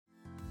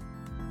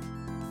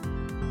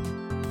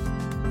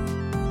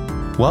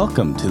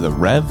Welcome to the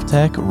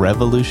RevTech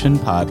Revolution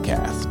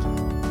podcast.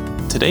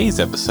 Today's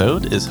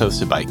episode is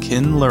hosted by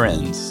Ken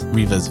Lorenz,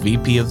 Riva's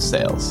VP of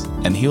Sales,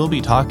 and he will be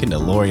talking to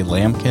Lori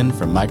Lamkin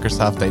from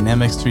Microsoft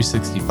Dynamics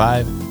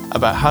 365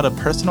 about how to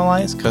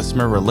personalize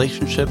customer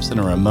relationships in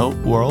a remote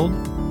world,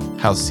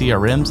 how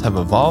CRMs have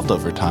evolved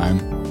over time,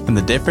 and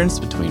the difference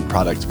between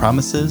product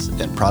promises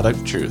and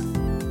product truth.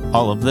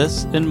 All of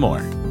this and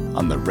more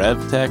on the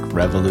RevTech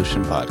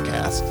Revolution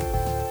podcast.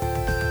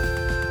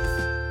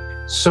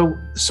 So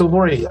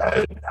Lori,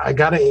 I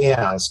got to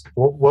ask,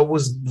 what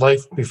was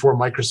life before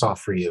Microsoft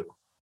for you?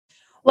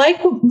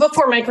 Life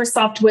before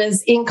Microsoft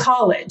was in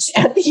college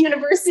at the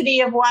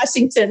University of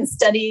Washington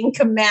studying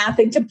math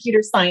and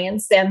computer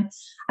science. And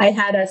I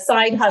had a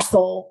side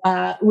hustle,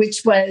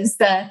 which was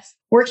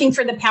working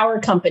for the power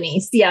company,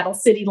 Seattle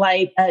City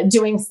Light,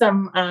 doing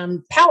some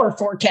power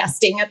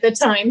forecasting at the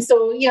time.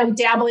 So,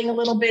 dabbling a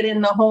little bit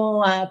in the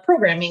whole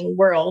programming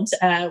world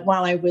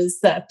while I was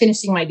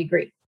finishing my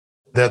degree.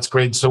 That's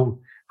great. So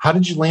how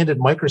did you land at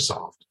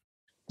Microsoft?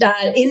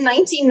 In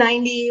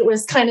 1990, it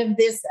was kind of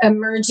this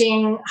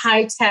emerging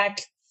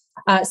high-tech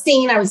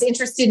scene. I was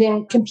interested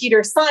in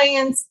computer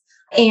science,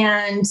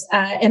 and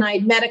I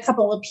met a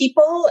couple of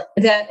people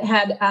that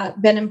had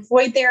been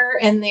employed there,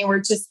 and they were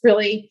just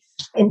really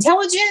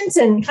intelligent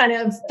and kind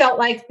of felt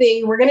like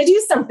they were going to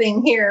do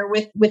something here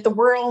with the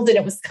world. And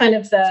it was kind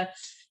of the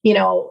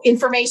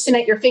information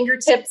at your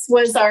fingertips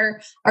was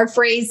our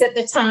phrase at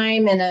the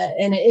time, and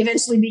it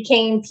eventually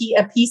became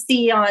a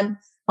PC on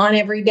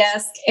every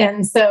desk.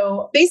 And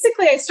so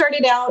basically I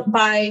started out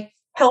by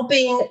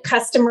helping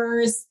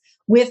customers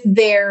with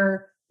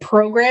their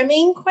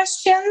programming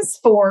questions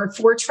for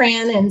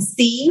Fortran and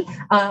C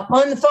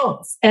on the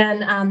phones.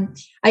 And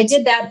I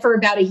did that for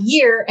about a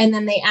year. And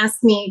then they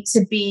asked me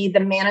to be the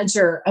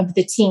manager of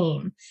the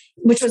team,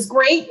 which was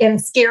great and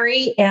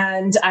scary.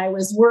 And I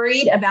was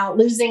worried about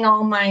losing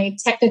all my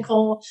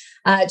technical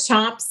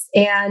chops.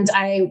 And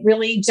I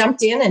really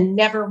jumped in and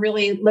never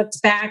really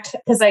looked back,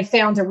 because I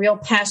found a real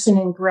passion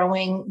in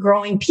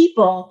growing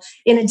people,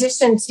 in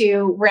addition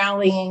to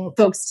rallying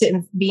folks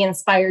to be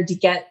inspired to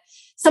get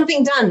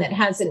something done that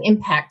has an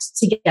impact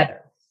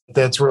together.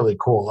 That's really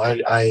cool.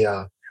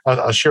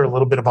 I'll share a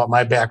little bit about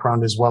my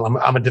background as well.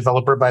 I'm a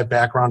developer by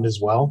background as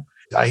well.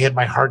 I had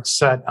my heart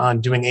set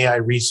on doing AI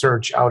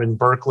research out in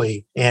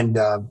Berkeley, and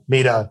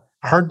made a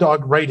hard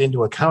dog right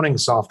into accounting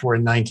software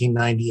in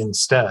 1990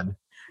 instead.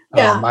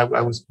 Yeah.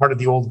 I was part of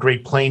the old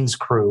Great Plains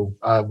crew,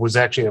 was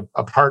actually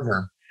a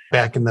partner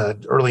back in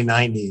the early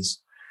 90s.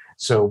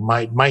 So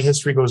my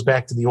history goes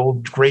back to the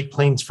old Great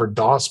Plains for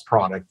DOS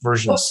product,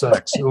 version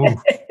 6. Ooh,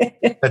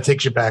 that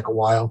takes you back a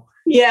while.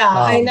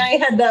 Yeah, and I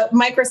had the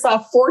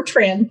Microsoft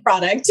Fortran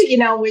product,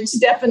 which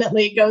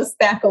definitely goes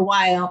back a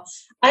while.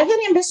 I had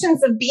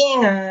ambitions of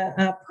being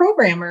a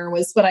programmer,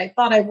 was what I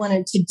thought I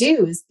wanted to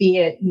do, is be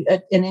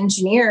an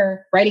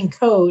engineer writing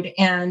code.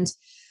 And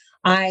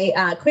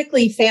I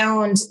quickly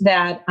found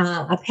that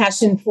a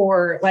passion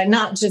for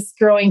not just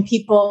growing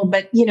people,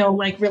 but,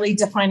 really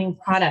defining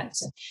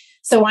product.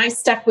 So I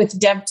stuck with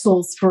dev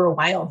tools for a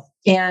while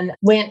and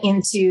went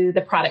into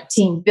the product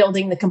team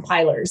building the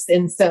compilers.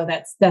 And so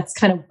that's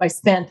kind of, I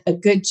spent a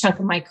good chunk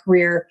of my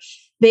career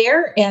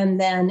there. And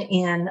then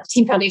in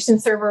Team Foundation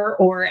Server,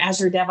 or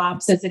Azure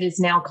DevOps, as it is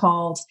now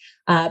called,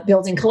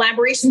 building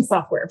collaboration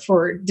software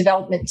for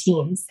development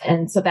teams.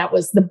 And so that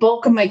was the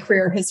bulk of my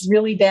career, has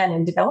really been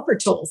in developer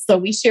tools. So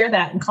we share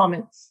that in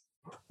common.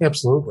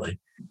 Absolutely.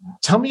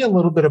 Tell me a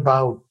little bit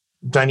about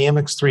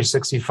Dynamics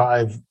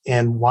 365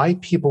 and why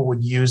people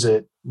would use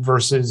it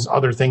versus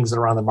other things that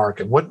are on the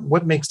market.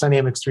 What makes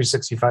Dynamics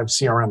 365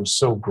 CRM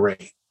so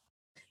great?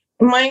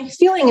 My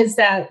feeling is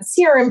that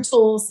CRM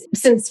tools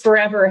since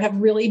forever have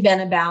really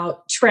been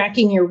about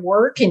tracking your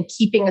work and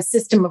keeping a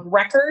system of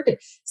record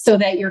so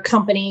that your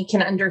company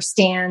can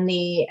understand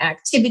the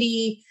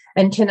activity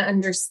and can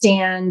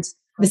understand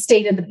the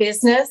state of the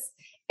business.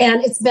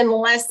 And it's been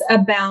less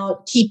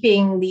about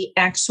keeping the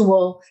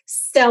actual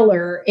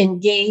seller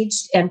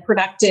engaged and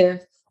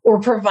productive,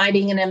 or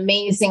providing an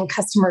amazing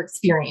customer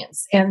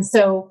experience. And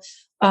so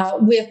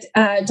with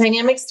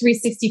Dynamics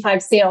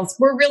 365 sales,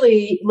 we're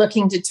really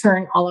looking to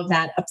turn all of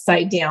that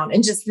upside down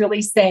and just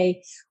really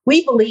say,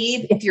 we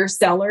believe if your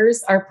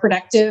sellers are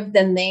productive,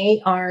 then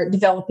they are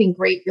developing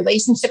great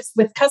relationships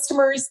with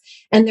customers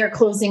and they're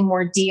closing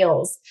more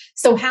deals.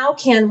 So how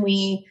can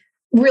we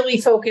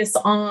really focus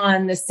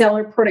on the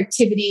seller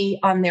productivity,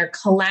 on their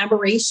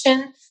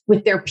collaboration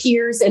with their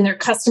peers and their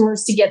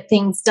customers to get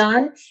things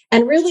done,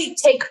 and really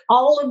take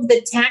all of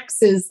the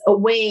taxes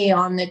away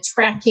on the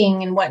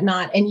tracking and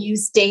whatnot, and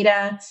use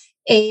data,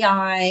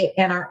 AI,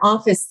 and our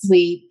Office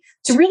suite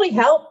to really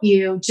help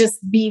you just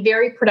be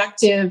very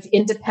productive,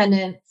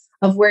 independent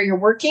of where you're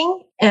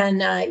working,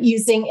 and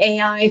using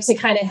AI to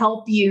kind of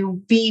help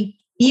you be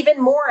even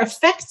more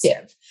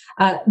effective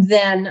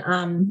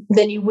than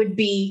you would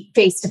be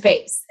face to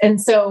face.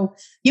 And so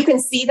you can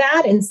see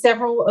that in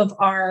several of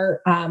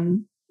our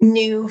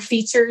new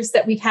features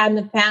that we've had in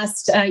the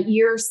past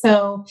year or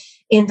so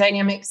in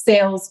dynamic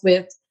sales,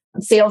 with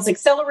Sales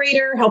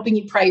Accelerator, helping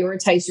you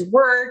prioritize your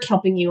work,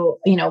 helping you,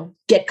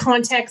 get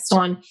context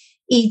on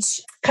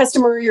each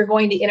customer you're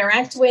going to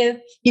interact with.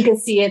 You can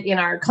see it in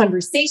our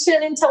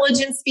conversation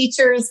intelligence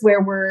features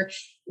where we're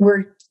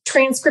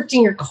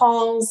transcripting your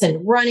calls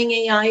and running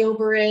AI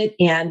over it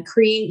and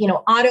create,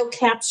 auto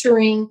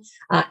capturing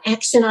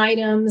action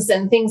items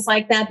and things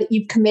like that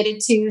you've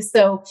committed to.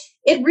 So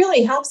it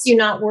really helps you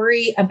not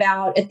worry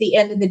about at the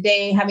end of the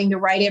day having to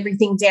write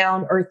everything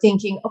down or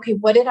thinking, okay,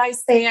 what did I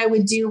say I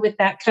would do with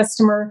that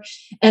customer?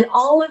 And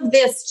all of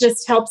this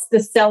just helps the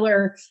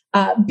seller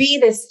be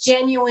this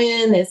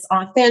genuine, this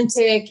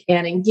authentic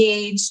and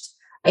engaged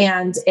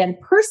and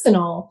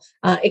personal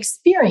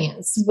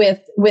experience with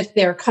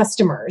their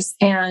customers.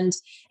 And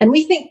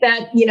we think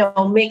that,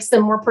 makes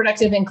them more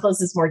productive and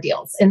closes more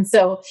deals. And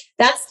so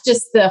that's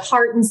just the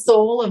heart and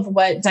soul of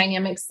what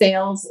dynamic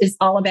sales is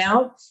all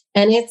about.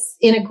 And its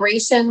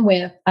integration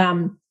with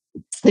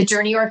the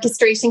journey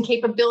orchestration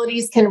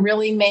capabilities can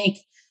really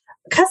make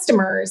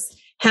customers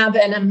have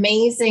an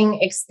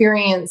amazing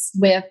experience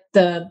with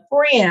the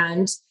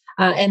brand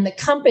and the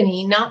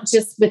company, not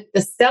just with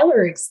the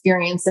seller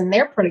experience and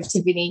their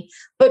productivity,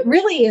 but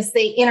really as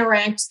they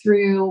interact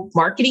through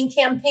marketing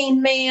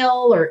campaign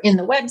mail or in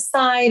the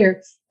website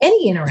or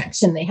any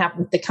interaction they have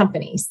with the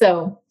company.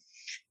 So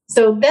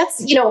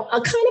that's,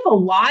 a kind of a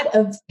lot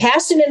of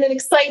passion and an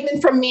excitement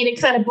from me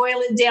to kind of boil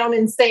it down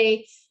and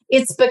say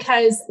it's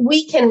because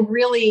we can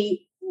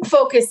really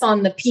focus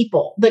on the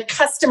people, the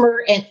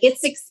customer and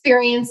its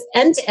experience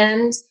end to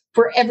end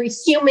for every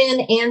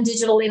human and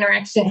digital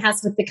interaction it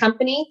has with the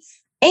company.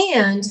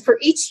 And for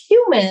each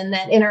human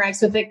that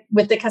interacts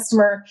with the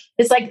customer,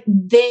 it's like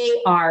they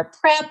are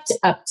prepped,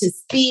 up to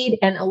speed,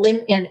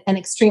 and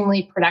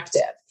extremely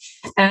productive.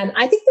 And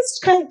I think this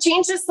kind of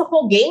changes the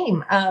whole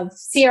game of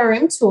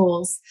CRM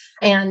tools.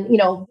 And,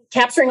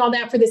 capturing all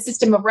that for the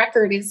system of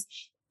record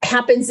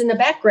happens in the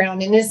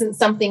background and isn't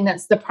something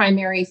that's the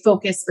primary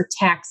focus or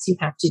task you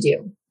have to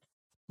do.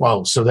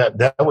 Wow, so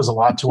that was a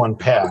lot to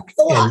unpack,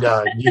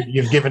 and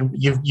you've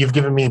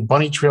given me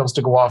bunny trails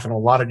to go off in a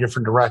lot of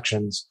different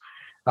directions.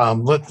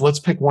 Let's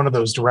pick one of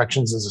those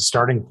directions as a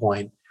starting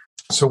point.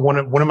 So one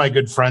of my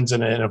good friends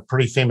and a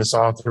pretty famous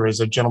author is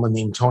a gentleman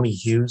named Tony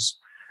Hughes.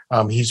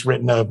 He's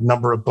written a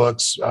number of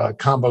books,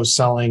 combo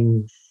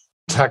selling,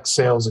 tech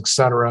sales,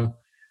 etc.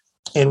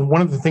 And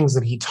one of the things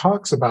that he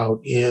talks about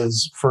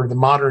is for the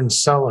modern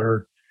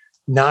seller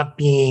not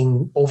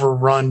being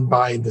overrun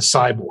by the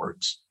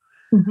cyborgs.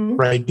 Mm-hmm.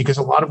 Right? Because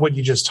a lot of what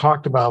you just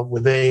talked about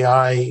with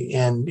AI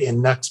and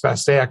next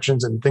best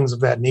actions and things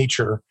of that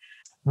nature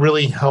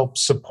really help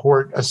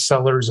support a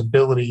seller's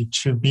ability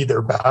to be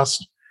their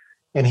best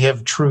and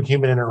have true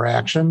human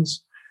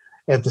interactions.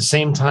 At the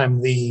same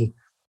time, the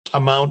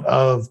amount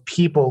of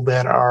people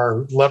that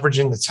are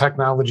leveraging the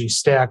technology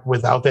stack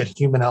without that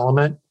human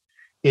element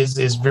is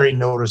very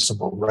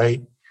noticeable,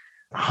 right?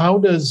 How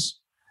does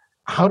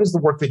the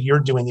work that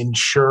you're doing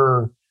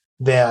ensure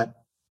that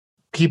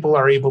people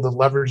are able to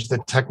leverage the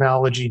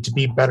technology to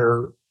be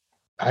better,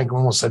 I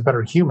almost said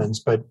better humans,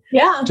 but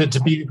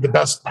to be the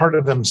best part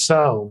of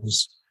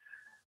themselves?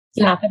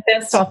 Yeah, the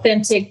best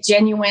authentic,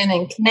 genuine,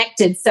 and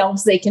connected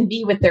selves they can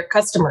be with their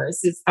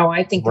customers is how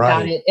I think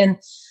about it. And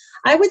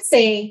I would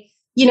say,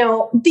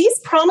 these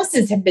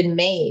promises have been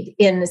made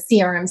in the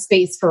CRM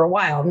space for a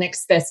while,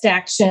 next best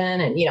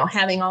action and,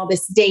 having all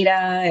this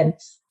data.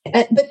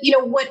 But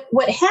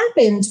what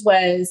happened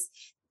was,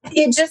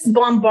 it just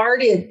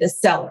bombarded the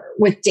seller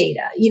with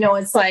data.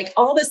 It's like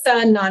all of a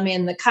sudden I'm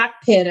in the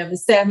cockpit of a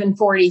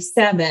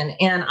 747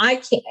 and I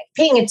can't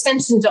paying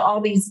attention to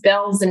all these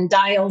bells and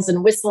dials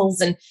and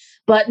whistles and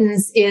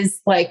buttons is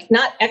like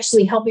not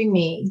actually helping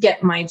me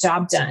get my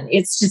job done.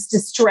 It's just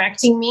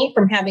distracting me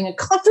from having a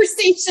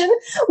conversation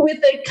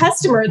with a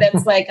customer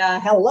that's like,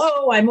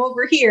 hello, I'm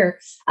over here.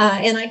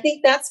 And I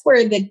think that's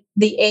where the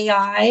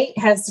AI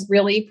has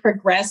really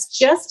progressed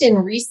just in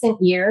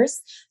recent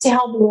years to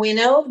help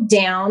winnow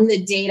down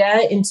the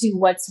data into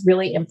what's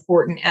really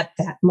important at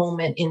that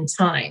moment in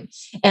time.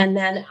 And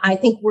then I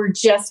think we're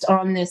just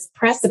on this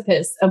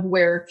precipice of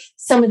where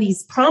some of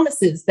these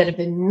promises that have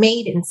been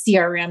made in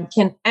CRM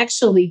can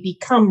actually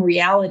become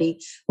reality,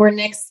 where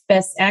next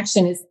best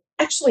action is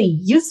actually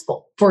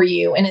useful for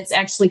you and it's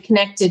actually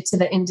connected to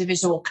the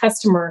individual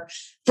customer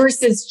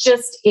versus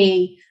just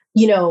a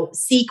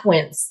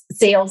sequence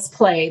sales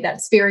play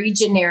that's very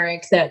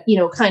generic that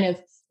kind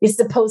of is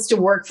supposed to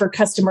work for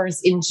customers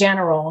in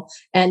general.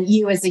 And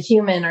you as a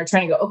human are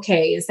trying to go,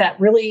 okay, is that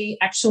really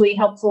actually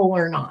helpful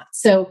or not?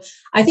 So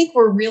I think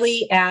we're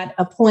really at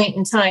a point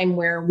in time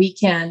where we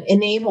can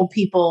enable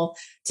people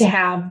to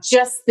have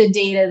just the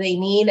data they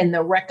need and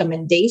the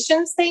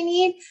recommendations they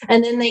need.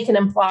 And then they can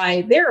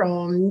apply their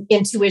own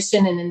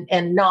intuition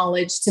and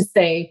knowledge to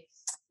say,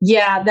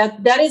 yeah,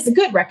 that is a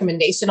good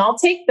recommendation. I'll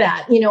take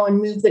that, and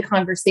move the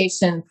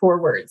conversation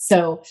forward.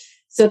 So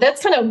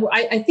that's kind of,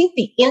 I think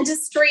the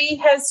industry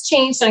has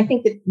changed. I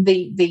think that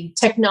the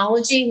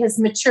technology has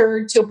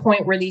matured to a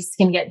point where these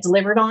can get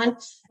delivered on.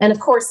 And of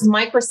course,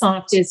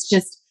 Microsoft is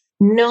just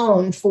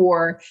known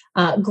for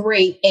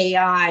great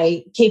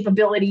AI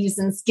capabilities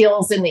and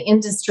skills in the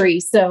industry.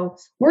 So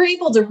we're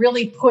able to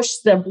really push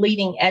the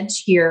bleeding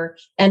edge here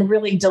and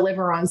really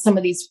deliver on some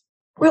of these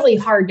really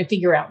hard to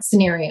figure out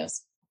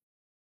scenarios.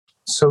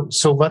 So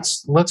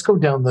let's go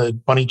down the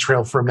bunny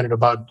trail for a minute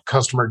about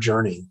customer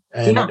journey.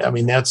 And Yeah. I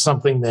mean, that's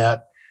something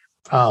that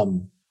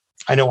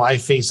I know I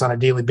face on a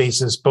daily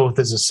basis, both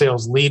as a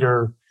sales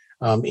leader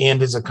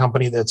and as a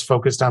company that's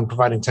focused on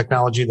providing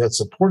technology that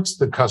supports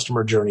the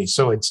customer journey.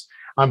 So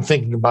I'm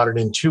thinking about it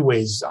in two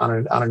ways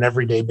on an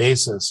everyday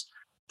basis.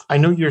 I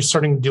know you're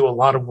starting to do a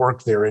lot of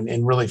work there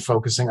and really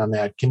focusing on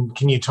that.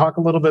 Can you talk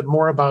a little bit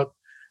more about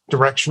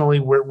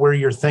directionally where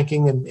you're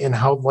thinking and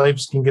how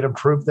lives can get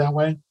improved that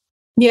way?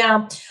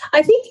 Yeah,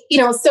 I think,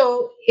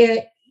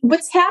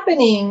 what's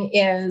happening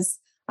is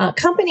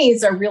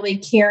companies are really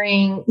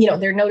caring,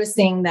 they're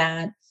noticing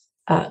that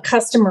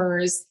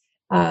customers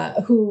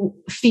who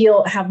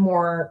feel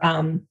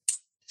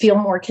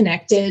more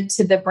connected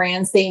to the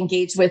brands they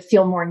engage with,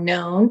 feel more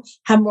known,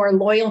 have more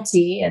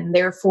loyalty, and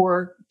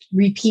therefore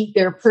repeat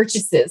their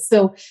purchases.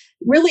 So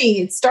really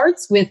it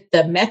starts with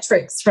the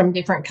metrics from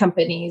different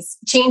companies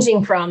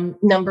changing from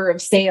number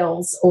of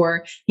sales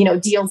or,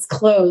 deals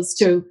closed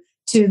to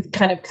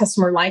kind of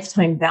customer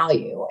lifetime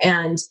value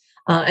and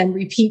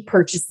repeat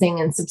purchasing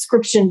and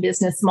subscription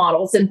business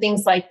models and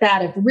things like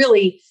that have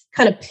really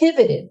kind of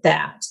pivoted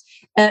that.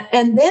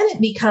 And then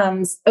it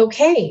becomes,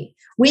 okay,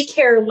 we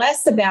care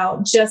less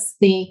about just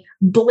the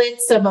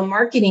blitz of a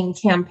marketing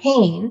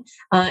campaign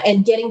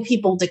and getting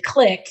people to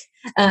click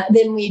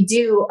than we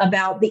do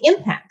about the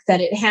impact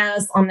that it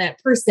has on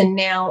that person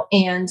now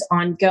and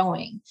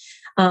ongoing.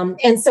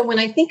 And so when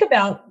I think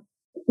about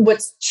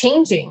what's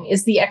changing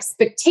is the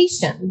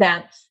expectation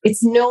that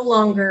it's no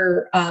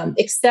longer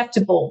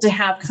acceptable to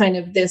have kind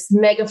of this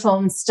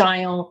megaphone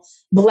style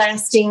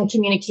blasting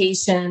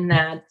communication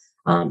that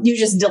you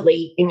just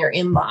delete in your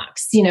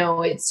inbox.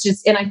 It's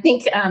just, and I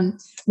think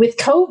with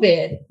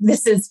COVID,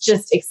 this is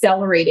just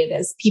accelerated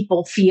as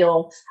people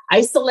feel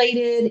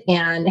isolated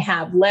and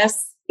have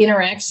less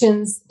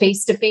interactions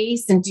face to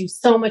face and do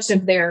so much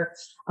of their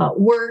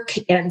work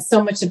and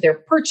so much of their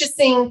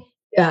purchasing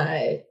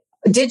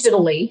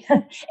digitally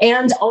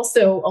and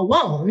also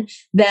alone,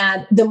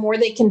 that the more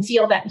they can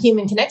feel that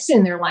human connection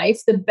in their life,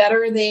 the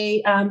better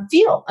they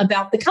feel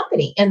about the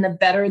company and the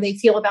better they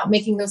feel about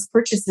making those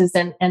purchases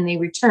and they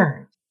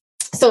return.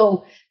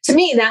 So to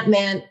me, that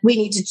meant we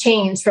need to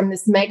change from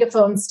this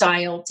megaphone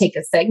style, take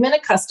a segment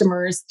of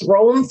customers,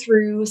 throw them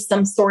through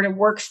some sort of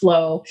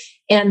workflow,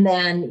 and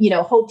then,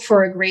 hope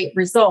for a great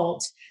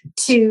result,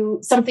 to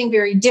something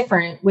very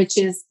different, which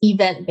is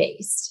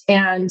event-based.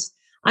 And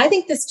I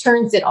think this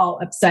turns it all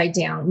upside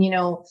down.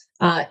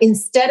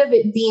 Instead of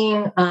it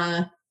being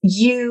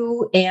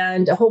you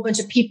and a whole bunch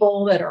of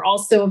people that are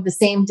also of the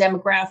same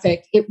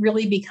demographic, it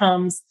really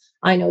becomes,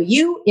 I know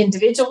you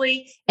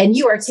individually, and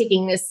you are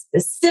taking this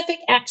specific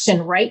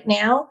action right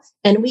now,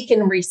 and we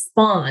can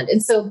respond.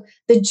 And so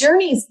the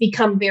journeys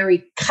become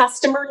very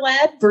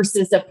customer-led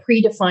versus a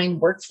predefined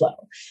workflow.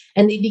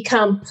 And they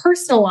become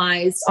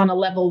personalized on a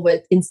level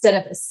with, instead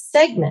of a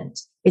segment,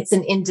 it's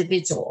an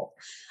individual.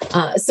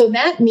 So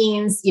that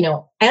means,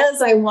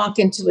 as I walk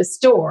into a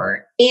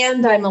store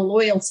and I'm a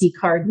loyalty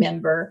card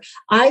member,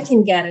 I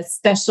can get a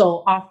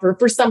special offer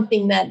for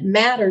something that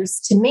matters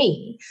to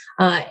me.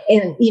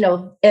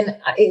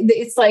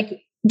 It's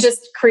like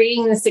just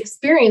creating this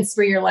experience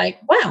where you're like,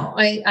 wow,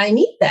 I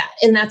need that.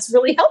 And that's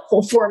really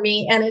helpful for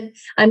me. And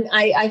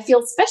I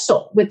feel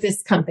special with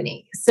this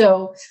company.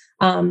 So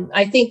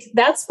I think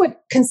that's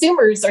what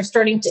consumers are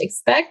starting to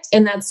expect.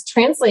 And that's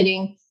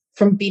translating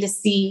from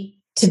B2C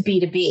to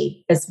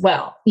B2B as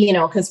well,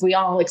 because we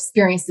all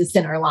experience this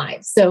in our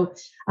lives. So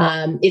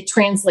it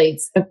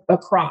translates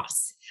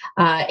across.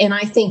 And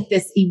I think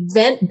this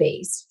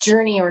event-based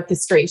journey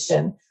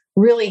orchestration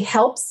really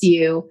helps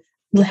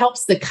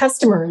the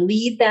customer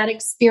lead that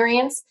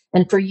experience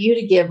and for you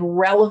to give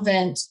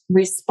relevant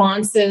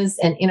responses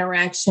and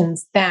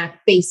interactions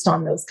back based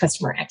on those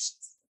customer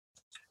actions.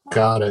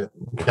 Got it.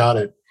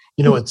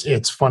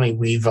 It's funny.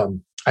 We've,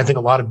 I think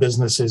a lot of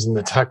businesses in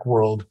the tech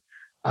world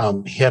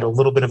had a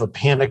little bit of a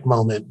panic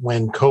moment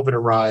when COVID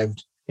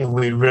arrived, and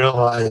we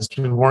realized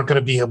we weren't going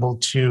to be able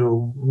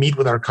to meet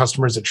with our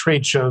customers at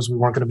trade shows. We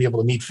weren't going to be able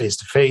to meet face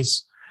to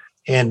face.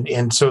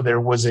 And so there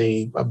was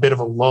a bit of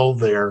a lull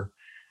there.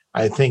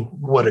 I think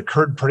what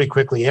occurred pretty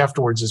quickly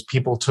afterwards is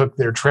people took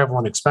their travel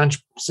and expense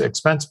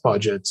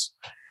budgets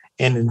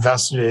and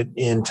invested it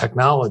in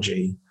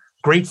technology.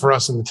 Great for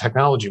us in the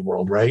technology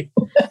world, right?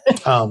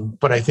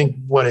 But I think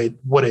what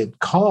it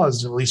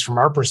caused, at least from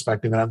our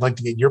perspective, and I'd like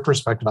to get your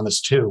perspective on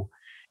this too,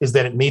 is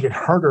that it made it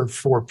harder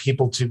for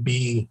people to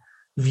be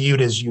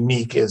viewed as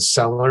unique as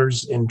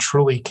sellers and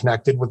truly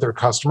connected with their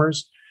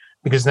customers,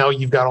 because now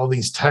you've got all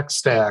these tech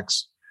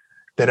stacks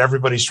that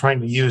everybody's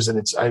trying to use,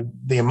 and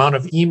the amount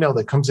of email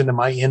that comes into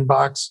my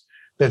inbox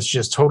that's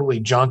just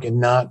totally junk and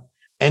not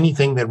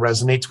anything that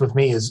resonates with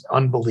me is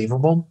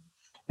unbelievable.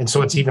 And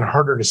so it's even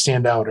harder to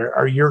stand out.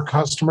 Are your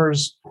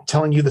customers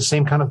telling you the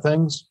same kind of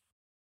things?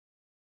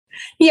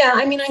 Yeah,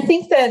 I mean, I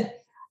think that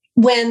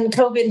when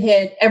COVID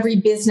hit, every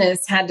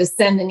business had to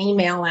send an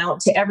email out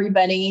to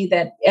everybody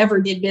that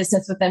ever did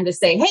business with them to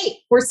say, hey,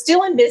 we're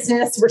still in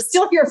business. We're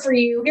still here for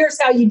you. Here's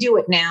how you do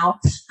it now.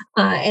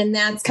 And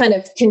that's kind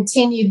of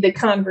continued the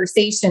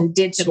conversation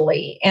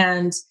digitally.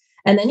 And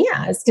then,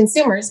 yeah, as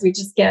consumers, we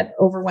just get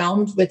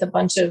overwhelmed with a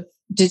bunch of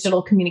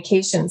digital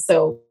communication.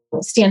 So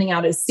standing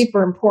out is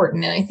super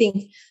important. And I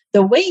think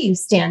the way you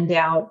stand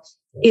out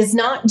is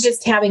not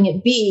just having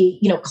it be,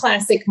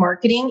 classic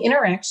marketing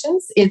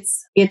interactions.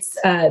 It's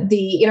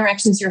the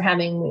interactions you're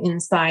having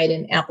inside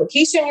an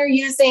application you're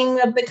using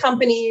of the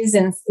companies,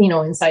 and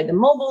inside the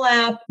mobile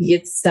app.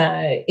 It's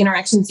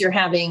interactions you're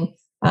having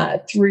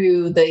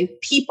through the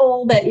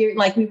people that you're,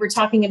 like we were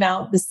talking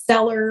about, the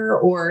seller,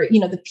 or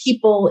the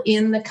people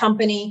in the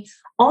company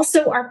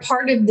also are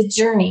part of the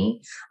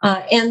journey,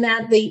 and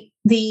that the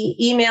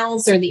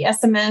emails or the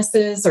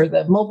SMSs or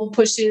the mobile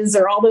pushes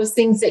or all those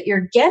things that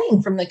you're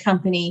getting from the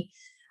company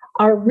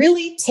are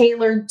really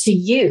tailored to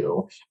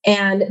you.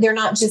 And they're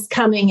not just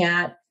coming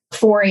at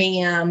 4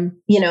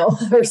 a.m.,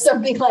 or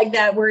something like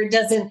that, where it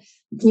doesn't,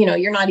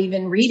 you're not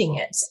even reading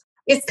it.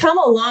 It's come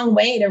a long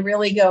way to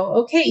really go,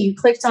 okay, you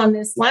clicked on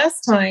this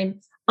last time.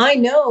 I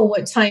know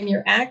what time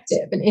you're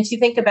active. And if you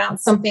think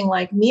about something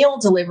like meal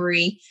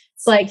delivery,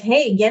 it's like,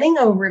 hey, getting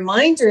a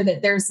reminder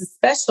that there's a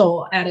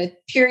special at a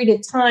period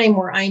of time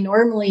where I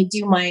normally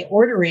do my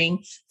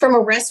ordering from a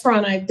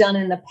restaurant I've done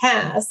in the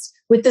past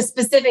with the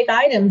specific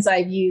items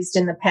I've used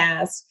in the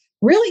past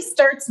really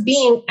starts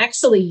being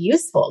actually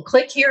useful.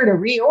 Click here to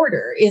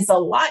reorder is a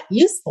lot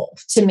useful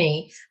to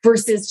me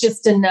versus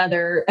just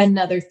another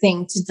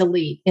thing to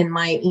delete in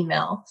my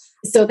email.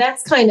 So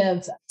that's kind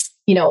of,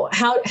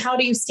 how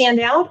do you stand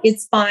out?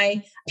 It's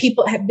by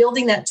people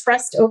building that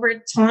trust over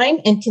time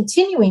and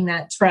continuing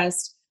that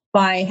trust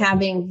by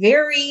having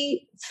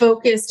very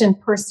focused and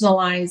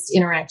personalized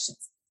interactions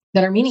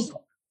that are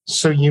meaningful.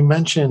 So you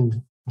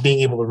mentioned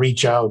being able to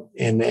reach out,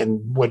 and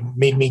what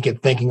made me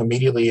get thinking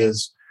immediately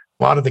is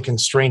a lot of the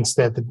constraints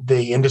that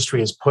the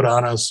industry has put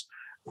on us,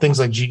 things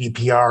like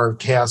GDPR,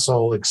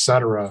 CASL, et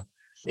cetera,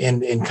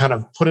 and kind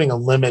of putting a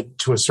limit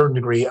to a certain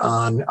degree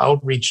on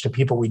outreach to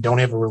people we don't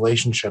have a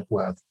relationship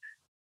with.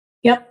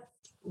 Yep.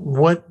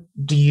 What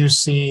do you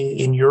see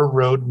in your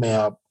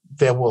roadmap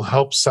that will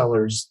help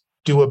sellers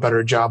do a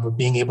better job of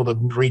being able to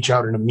reach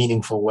out in a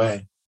meaningful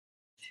way?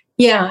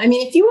 Yeah. I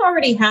mean, if you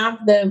already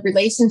have the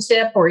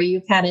relationship or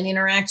you've had an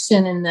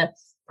interaction and the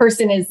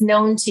person is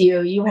known to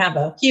you, you have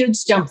a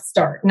huge jump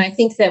start. And I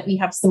think that we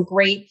have some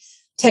great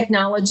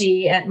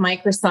technology at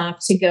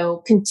Microsoft to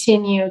go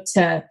continue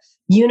to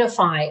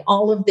unify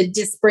all of the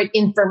disparate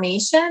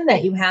information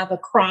that you have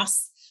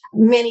across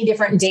many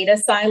different data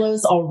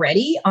silos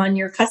already on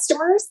your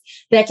customers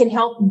that can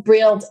help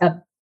build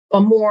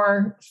a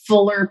more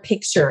fuller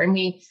picture. And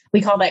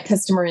we call that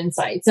customer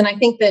insights. And I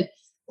think that,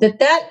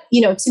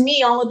 to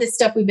me, all of this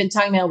stuff we've been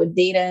talking about with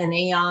data and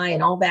AI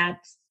and all that,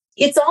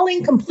 it's all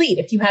incomplete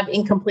if you have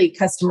incomplete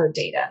customer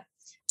data.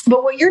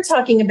 But what you're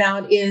talking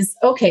about is,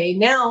 okay,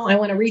 now I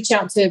want to reach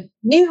out to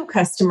new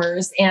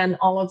customers, and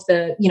all of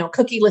the,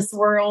 cookieless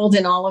world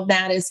and all of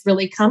that is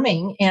really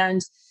coming.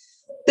 And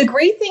the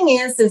great thing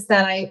is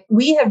that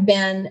we have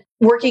been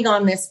working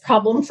on this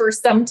problem for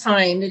some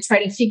time to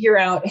try to figure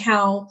out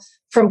how,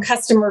 from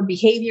customer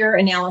behavior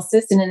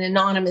analysis in an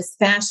anonymous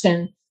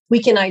fashion,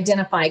 we can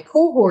identify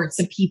cohorts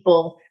of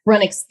people,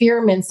 run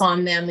experiments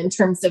on them in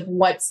terms of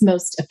what's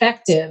most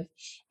effective,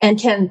 and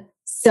can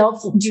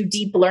do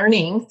deep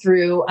learning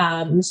through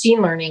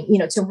machine learning,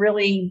 to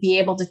really be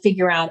able to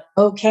figure out,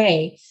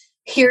 okay,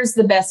 here's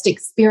the best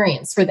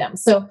experience for them.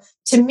 So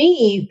to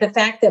me, the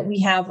fact that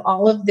we have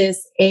all of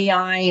this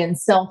AI and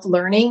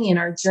self-learning in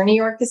our journey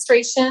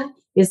orchestration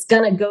is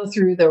going to go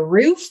through the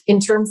roof in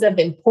terms of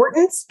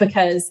importance,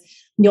 because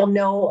you'll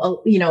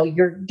know,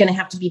 you're going to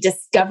have to be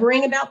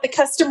discovering about the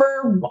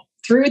customer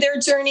through their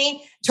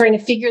journey, trying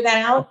to figure that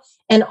out.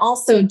 And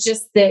also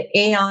just the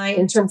AI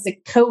in terms of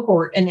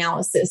cohort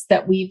analysis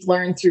that we've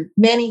learned through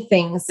many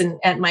things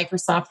at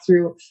Microsoft,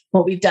 through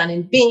what we've done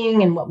in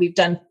Bing and what we've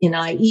done in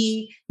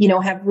IE,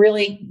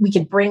 we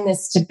can bring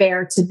this to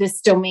bear to this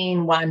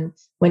domain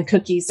when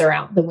cookies are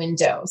out the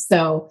window.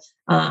 So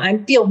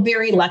I feel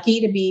very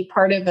lucky to be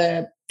part of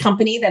a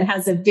company that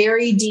has a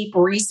very deep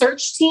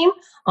research team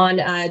and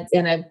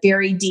a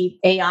very deep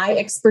AI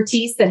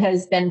expertise that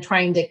has been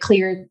trying to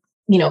clear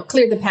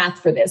the path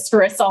for this,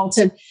 for us all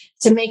to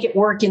make it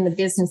work in the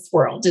business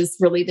world is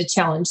really the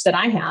challenge that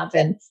I have.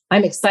 And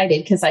I'm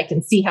excited because I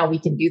can see how we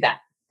can do that.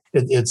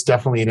 It's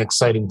definitely an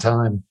exciting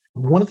time.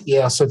 One of the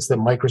assets that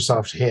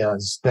Microsoft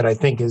has that I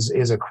think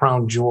is a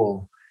crown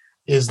jewel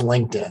is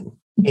LinkedIn.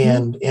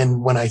 Mm-hmm.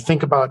 And when I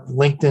think about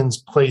LinkedIn's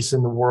place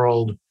in the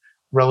world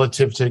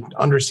relative to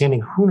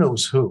understanding who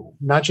knows who,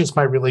 not just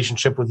my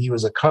relationship with you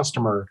as a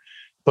customer,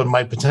 but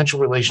my potential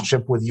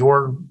relationship with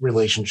your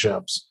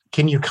relationships.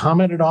 Can you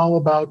comment at all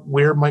about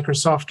where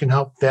Microsoft can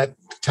help that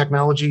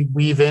technology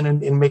weave in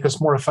and make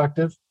us more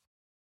effective?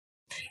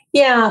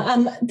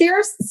 Yeah,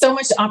 there's so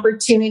much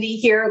opportunity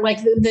here.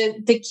 Like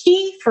the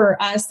key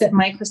for us at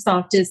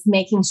Microsoft is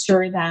making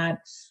sure that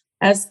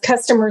as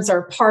customers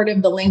are part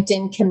of the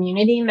LinkedIn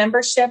community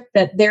membership,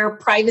 that their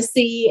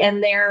privacy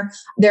and their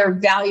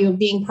value of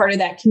being part of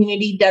that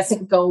community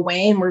doesn't go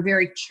away. And we're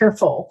very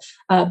careful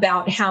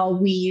about how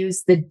we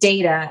use the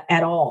data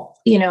at all,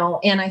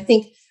 and I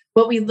think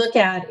what we look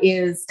at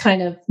is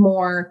kind of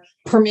more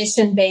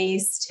permission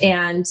based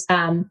and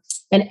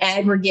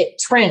aggregate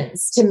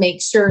trends to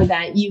make sure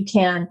that you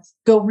can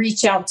go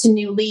reach out to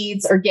new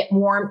leads or get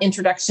warm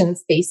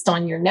introductions based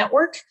on your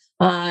network.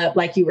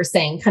 Like you were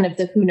saying, kind of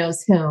the who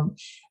knows whom.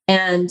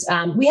 And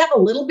we have a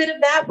little bit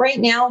of that right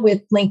now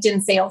with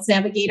LinkedIn Sales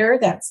Navigator.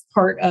 That's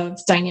part of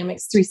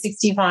Dynamics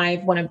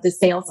 365, one of the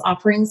sales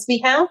offerings we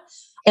have.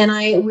 And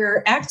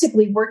we're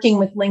actively working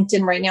with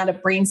LinkedIn right now to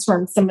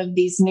brainstorm some of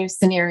these new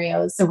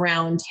scenarios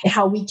around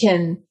how we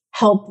can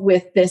help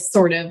with this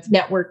sort of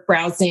network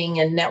browsing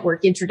and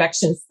network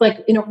introductions,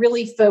 like in a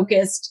really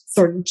focused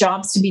sort of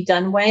jobs to be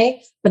done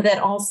way, but that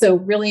also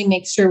really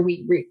makes sure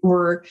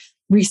we're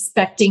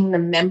respecting the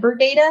member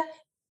data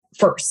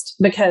first,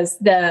 because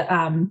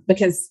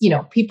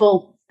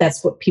people,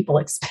 that's what people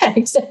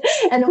expect,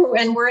 and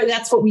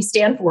that's what we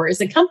stand for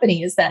as a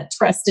company, is that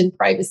trust and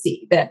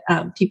privacy that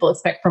people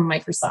expect from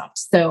Microsoft.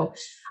 So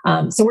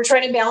we're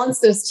trying to balance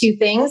those two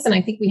things, and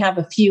I think we have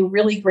a few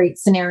really great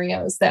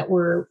scenarios that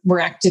we're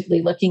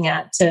actively looking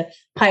at to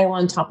pile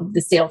on top of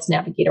the Sales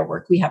Navigator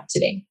work we have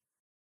today.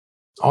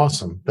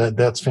 Awesome.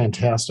 That's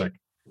fantastic.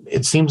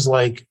 It seems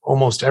like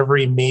almost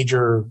every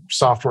major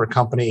software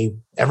company,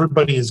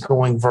 everybody is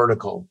going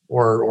vertical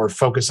or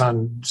focus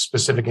on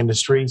specific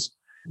industries.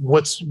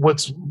 What's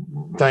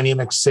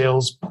Dynamics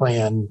sales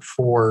plan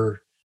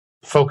for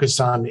focus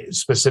on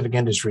specific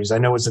industries? I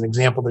know as an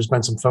example, there's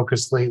been some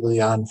focus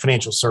lately on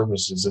financial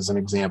services as an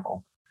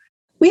example.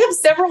 We have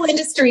several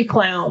industry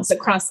clouds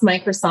across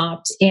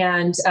Microsoft,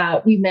 and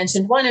we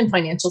mentioned one in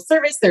financial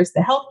service. There's the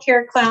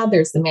healthcare cloud.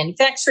 There's the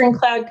manufacturing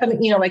cloud coming.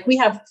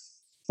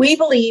 We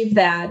believe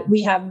that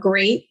we have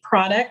great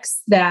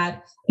products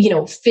that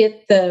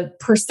fit the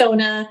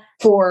persona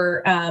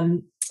for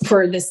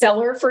the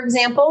seller, for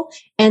example.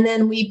 And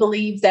then we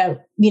believe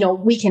that,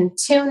 we can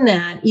tune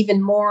that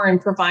even more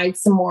and provide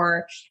some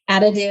more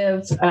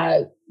additive,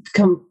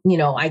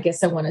 I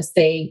guess I want to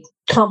say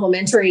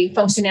complementary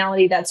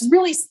functionality that's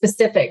really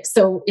specific.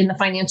 So in the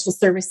financial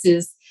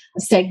services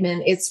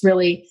segment, it's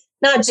really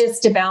not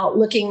just about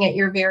looking at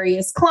your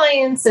various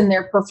clients and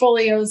their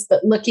portfolios,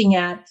 but looking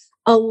at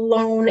a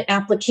loan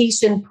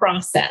application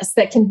process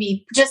that can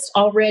be just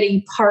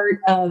already part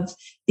of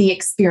the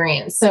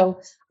experience. So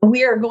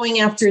we are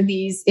going after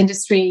these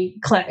industry,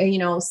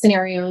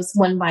 scenarios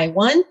one by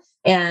one,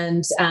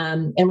 and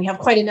we have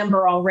quite a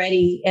number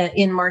already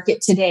in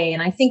market today.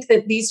 And I think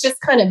that these just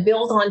kind of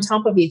build on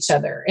top of each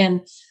other. And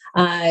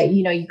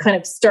you kind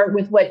of start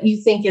with what you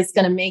think is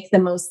going to make the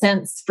most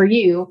sense for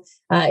you.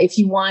 If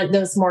you want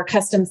those more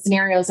custom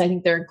scenarios, I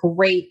think they're a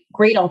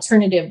great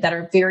alternative that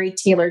are very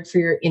tailored for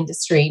your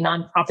industry,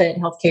 nonprofit,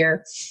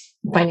 healthcare,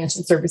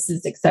 financial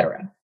services, et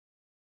cetera.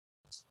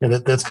 And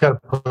that's kind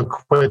of put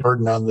quite a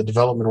burden on the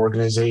development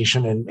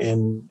organization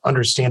and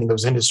understanding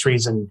those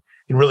industries and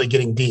really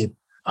getting deep.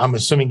 I'm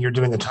assuming you're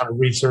doing a ton of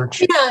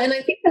research. Yeah, and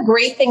I think the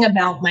great thing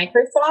about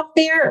Microsoft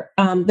there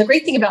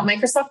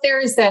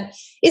is that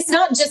it's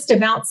not just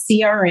about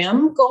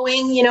CRM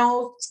going,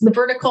 the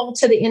vertical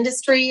to the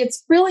industry.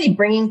 It's really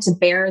bringing to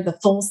bear the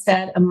full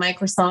set of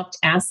Microsoft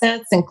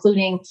assets,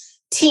 including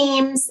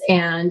Teams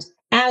and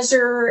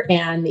Azure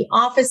and the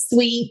Office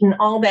suite and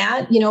all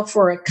that,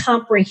 for a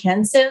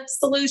comprehensive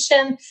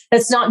solution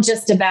that's not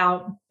just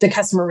about the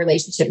customer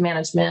relationship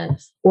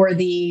management or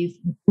the,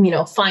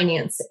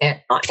 finance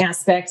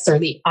aspects or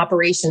the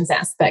operations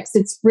aspects.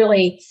 It's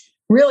really,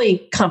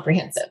 really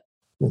comprehensive.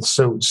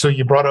 So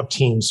you brought up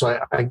Teams, so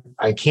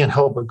I can't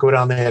help but go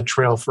down that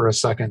trail for a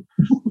second.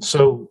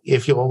 So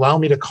if you'll allow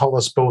me to call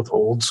us both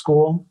old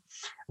school,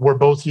 we're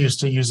both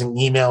used to using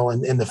email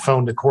and the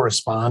phone to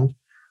correspond.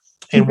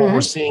 And what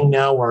we're seeing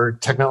now are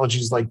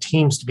technologies like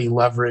Teams to be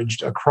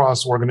leveraged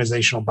across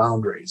organizational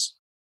boundaries.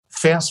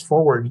 Fast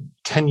forward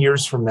 10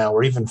 years from now,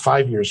 or even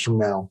 5 years from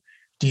now,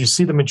 do you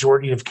see the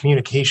majority of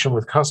communication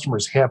with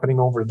customers happening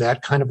over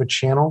that kind of a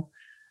channel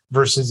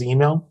versus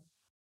email?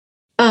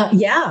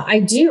 Yeah, I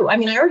do. I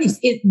mean,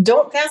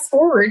 don't fast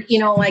forward,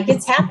 like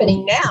it's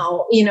happening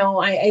now.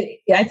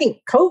 I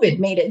think COVID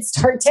made it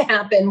start to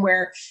happen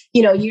where,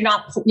 you're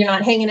not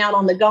hanging out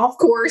on the golf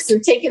course or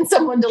taking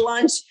someone to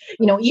lunch.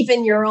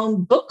 Even your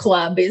own book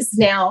club is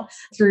now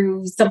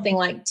through something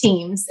like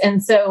Teams.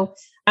 And so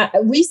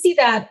we see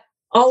that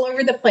all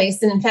over the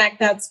place. And in fact,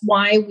 that's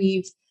why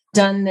we've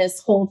done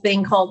this whole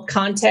thing called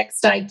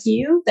Context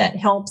IQ that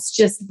helps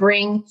just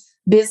bring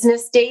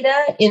business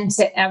data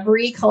into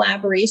every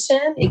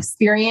collaboration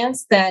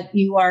experience that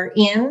you are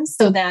in,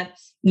 so that,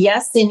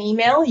 yes, in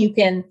email, you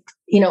can,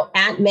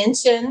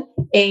 mention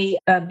a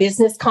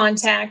business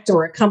contact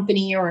or a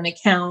company or an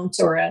account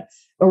or a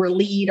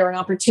lead or an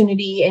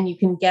opportunity, and you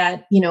can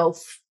get,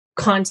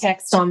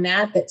 context on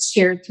that that's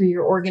shared through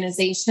your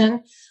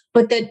organization,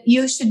 but that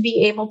you should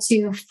be able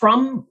to,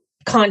 from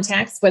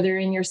contacts, whether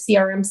in your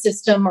CRM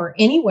system or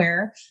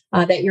anywhere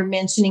that you're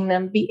mentioning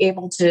them, be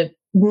able to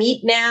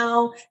meet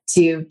now,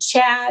 to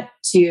chat,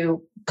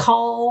 to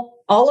call,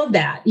 all of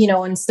that,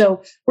 and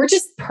so we're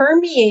just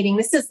permeating.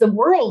 This is the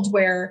world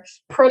where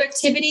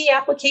productivity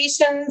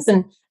applications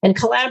and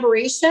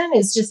collaboration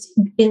is just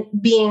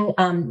being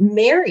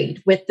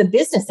married with the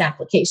business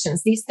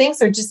applications. These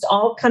things are just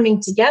all coming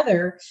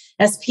together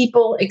as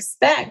people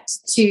expect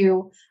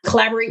to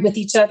collaborate with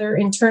each other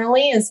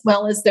internally as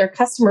well as their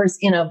customers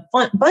in a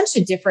bunch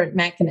of different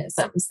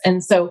mechanisms.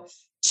 And so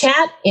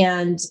chat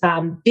and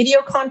video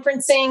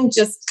conferencing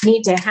just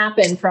need to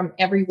happen from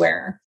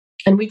everywhere.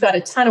 And we've got a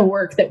ton of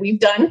work that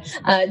we've done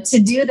to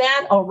do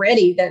that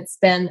already that's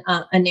been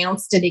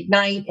announced at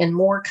Ignite and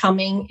more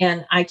coming.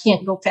 And I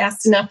can't go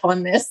fast enough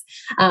on this.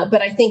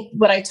 But I think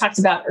what I talked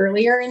about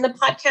earlier in the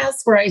podcast,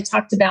 where I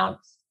talked about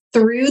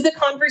through the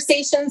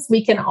conversations,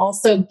 we can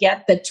also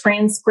get the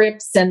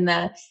transcripts and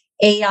the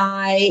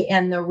AI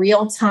and the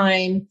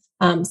real-time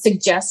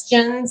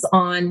suggestions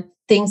on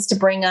things to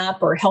bring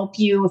up or help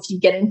you if you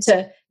get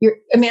into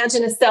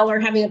imagine a seller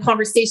having a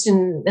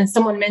conversation and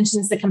someone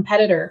mentions the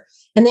competitor.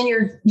 And then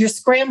you're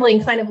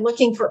scrambling, kind of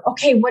looking for,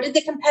 okay, what did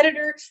the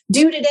competitor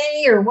do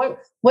today? Or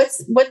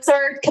what's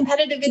our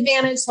competitive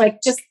advantage?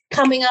 Like just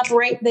coming up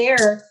right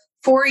there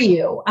for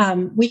you.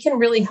 We can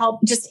really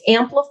help just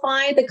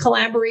amplify the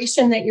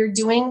collaboration that you're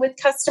doing with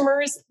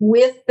customers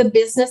with the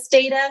business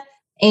data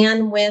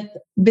and with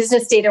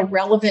business data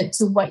relevant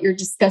to what you're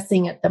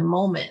discussing at the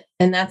moment.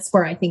 And that's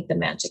where I think the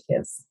magic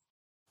is.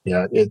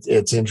 Yeah,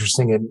 it's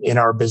interesting. In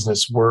our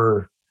business,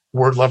 we're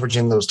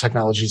leveraging those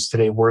technologies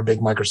today. We're a big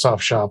Microsoft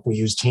shop. We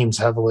use Teams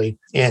heavily,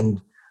 and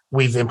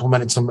we've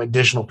implemented some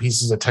additional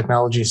pieces of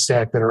technology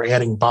stack that are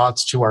adding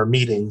bots to our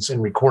meetings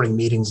and recording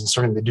meetings and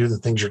starting to do the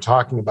things you're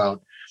talking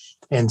about.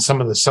 And some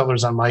of the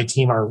sellers on my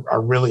team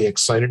are really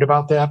excited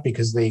about that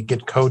because they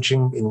get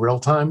coaching in real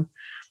time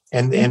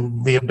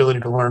and the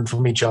ability to learn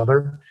from each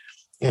other.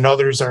 And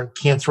others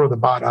can't throw the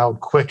bot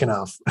out quick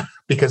enough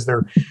because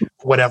they're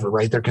whatever,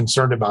 right? They're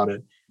concerned about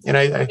it. And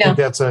I think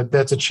that's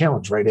a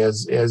challenge, right?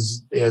 As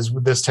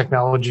this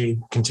technology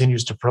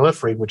continues to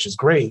proliferate, which is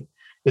great,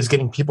 is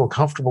getting people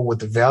comfortable with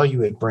the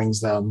value it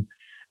brings them,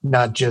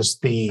 not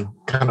just the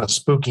kind of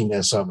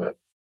spookiness of it.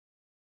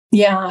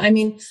 Yeah, I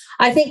mean,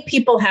 I think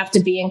people have to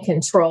be in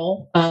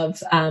control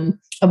of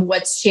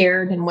what's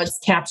shared and what's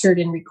captured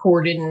and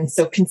recorded, and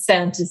so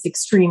consent is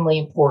extremely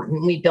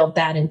important. We built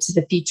that into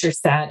the feature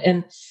set,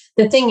 and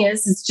the thing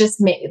is just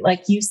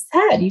like you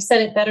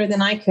said it better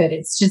than I could.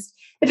 It's just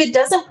if it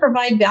doesn't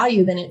provide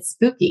value, then it's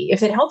spooky.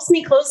 If it helps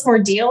me close more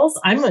deals,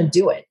 I'm going to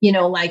do it.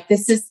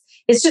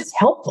 It's just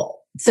helpful.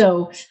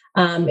 So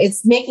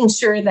it's making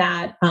sure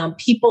that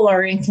people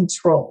are in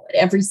control at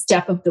every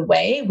step of the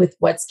way with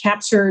what's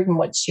captured and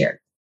what's shared.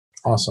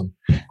 Awesome.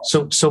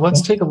 So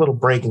let's take a little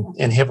break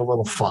and have a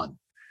little fun.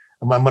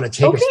 I'm going to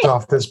take us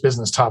off this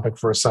business topic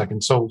for a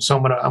second. So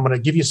I'm going to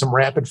give you some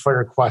rapid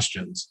fire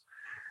questions.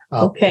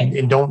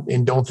 And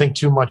don't think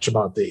too much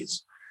about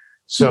these.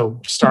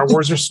 So Star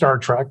Wars or Star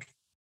Trek?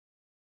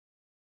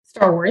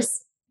 Star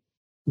Wars.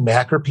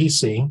 Mac or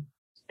PC?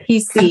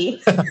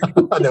 PC.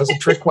 That was a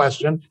trick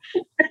question.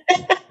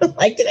 Did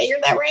I hear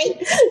that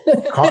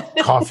right?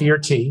 Coffee or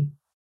tea?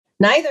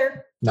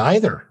 Neither.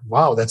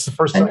 Wow, that's the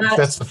first.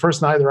 That's the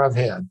first neither I've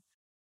had.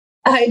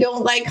 I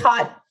don't like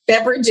hot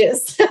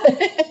beverages.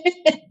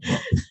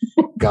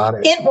 Got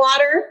it. Hint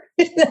water.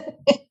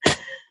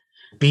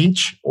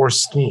 Beach or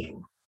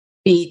skiing?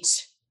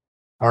 Beach.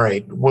 All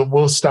right,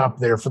 we'll stop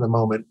there for the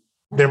moment.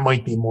 There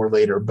might be more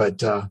later,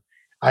 but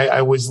I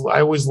always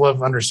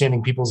love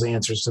understanding people's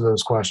answers to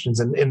those questions.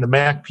 And the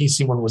Mac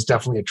PC one was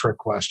definitely a trick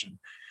question.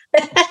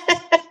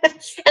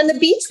 And the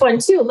beach one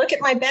too. Look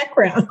at my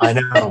background. I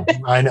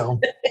know.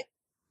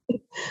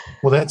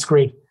 Well, that's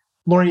great.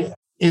 Lori,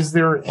 is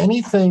there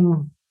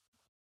anything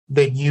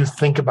that you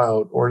think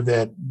about or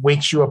that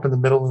wakes you up in the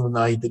middle of the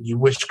night that you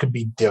wish could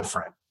be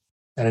different?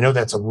 And I know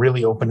that's a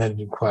really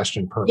open-ended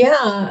question. Yeah.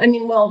 I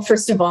mean, well,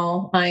 first of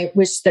all, I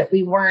wish that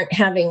we weren't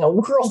having a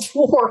world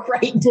war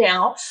right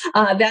now.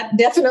 That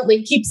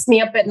definitely keeps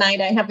me up at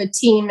night. I have a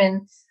team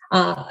in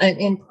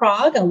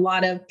Prague, a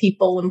lot of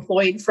people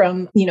employed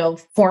from,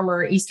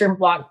 former Eastern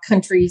Bloc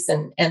countries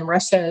and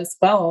Russia as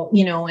well,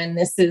 and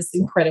this is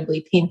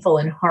incredibly painful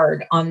and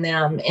hard on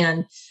them.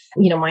 And,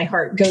 my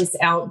heart goes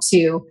out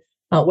to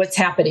what's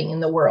happening in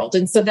the world.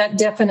 And so that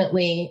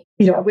definitely,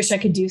 I wish I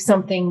could do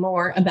something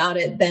more about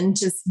it than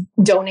just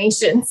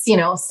donations,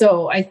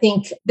 So I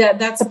think that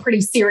that's a pretty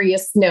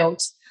serious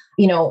note,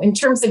 in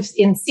terms of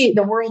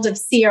the world of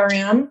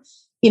CRM,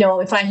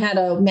 if I had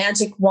a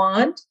magic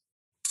wand,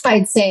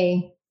 I'd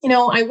say,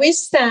 I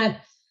wish that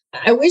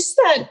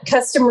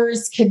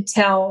customers could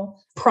tell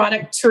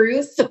product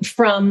truth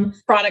from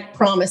product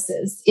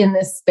promises in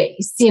this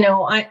space.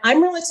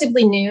 I'm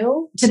relatively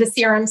new to the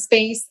CRM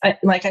space.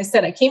 Like I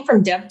said, I came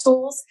from dev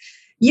tools.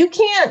 You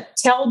can't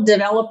tell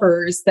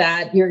developers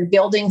that you're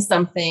building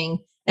something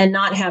and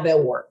not have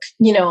it work.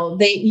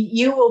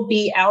 You will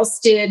be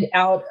ousted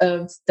out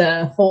of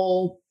the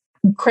whole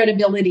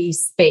credibility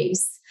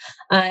space.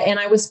 And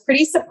I was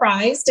pretty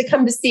surprised to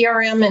come to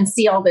CRM and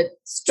see all the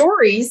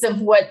stories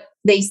of what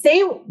they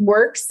say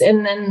works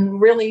and then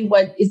really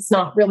what it's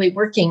not really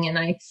working. And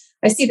I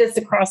see this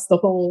across the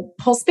whole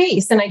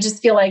space. And I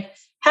just feel like,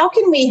 how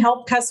can we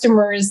help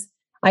customers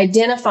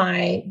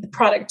identify the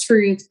product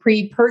truth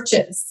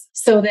pre-purchase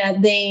so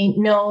that they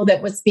know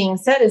that what's being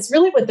said is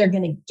really what they're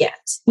going to get,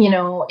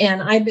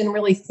 And I've been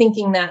really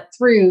thinking that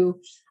through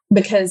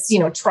because,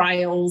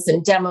 trials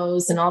and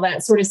demos and all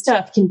that sort of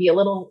stuff can be a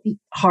little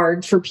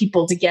hard for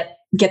people to get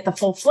the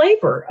full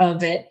flavor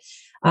of it.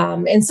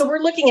 And so we're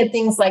looking at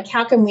things like,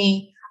 how can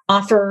we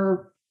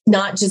offer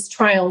not just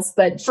trials,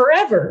 but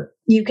forever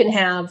you can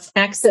have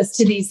access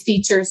to these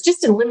features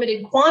just in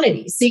limited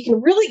quantities. So you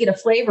can really get a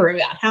flavor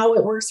about how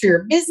it works for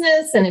your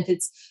business and if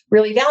it's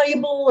really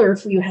valuable or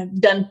if you have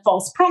done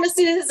false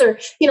promises or,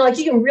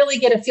 you can really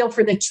get a feel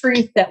for the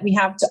truth that we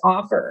have to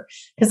offer.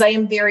 Because I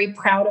am very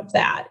proud of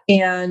that.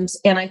 And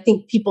I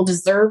think people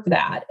deserve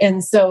that.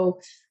 And so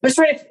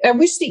I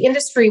wish the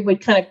industry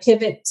would kind of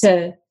pivot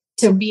to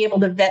be able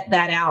to vet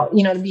that out,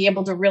 to be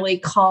able to really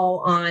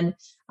call on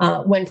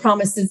when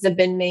promises have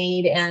been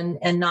made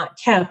and not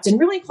kept, and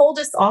really hold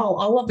us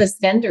all of us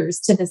vendors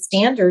to the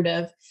standard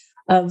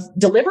of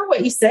deliver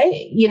what you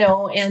say,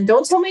 and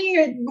don't tell me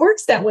it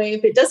works that way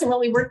if it doesn't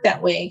really work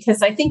that way,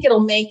 because I think it'll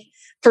make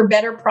for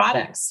better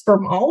products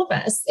from all of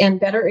us and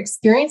better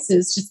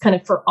experiences just kind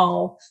of for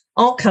all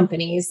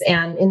companies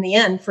and in the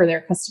end for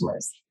their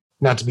customers.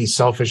 Not to be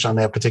selfish on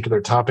that particular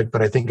topic,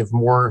 but I think if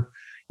more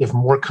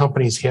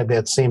companies had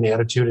that same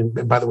attitude,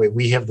 and by the way,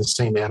 we have the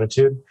same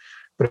attitude,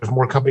 but if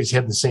more companies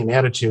had the same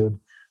attitude,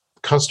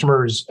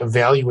 customers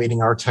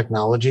evaluating our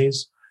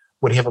technologies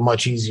would have a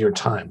much easier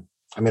time.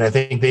 I mean, I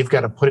think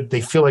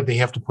they feel like they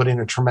have to put in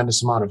a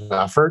tremendous amount of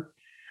effort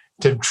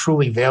to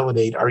truly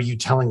validate, are you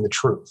telling the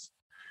truth?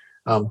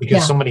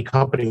 Because so many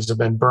companies have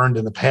been burned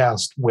in the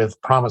past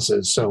with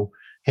promises. So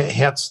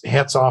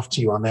hats off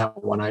to you on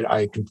that one.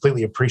 I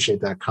completely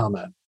appreciate that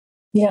comment.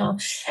 Yeah.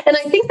 And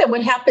I think that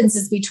what happens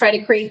is we try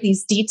to create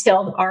these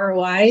detailed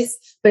ROIs,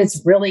 but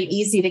it's really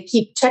easy to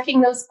keep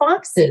checking those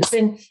boxes.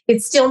 And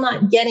it's still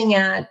not getting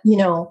at,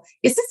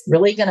 is this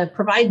really going to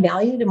provide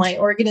value to my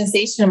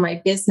organization and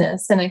my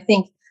business? And I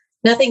think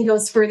nothing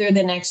goes further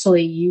than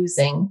actually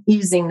using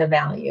the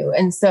value.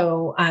 And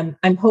so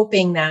I'm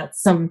hoping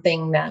that's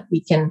something that we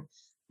can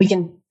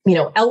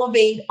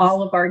elevate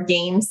all of our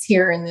games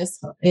here in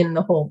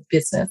the whole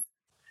business.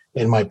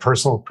 In my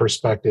personal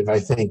perspective, I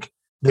think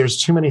there's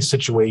too many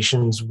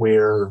situations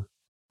where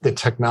the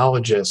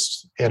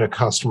technologists at a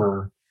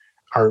customer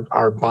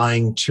are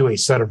buying to a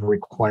set of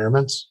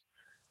requirements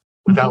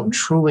without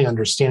truly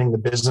understanding the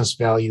business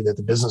value that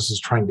the business is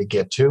trying to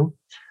get to.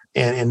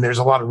 And there's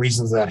a lot of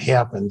reasons that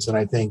happens. And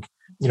I think,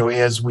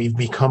 as we've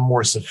become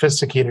more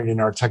sophisticated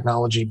in our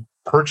technology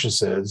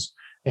purchases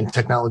and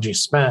technology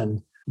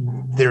spend,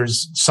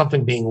 there's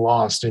something being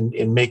lost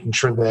in making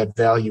sure that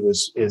value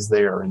is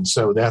there. And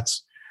so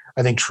that's,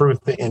 I think, truth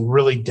and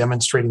really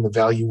demonstrating the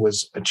value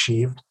was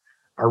achieved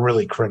are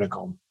really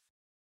critical.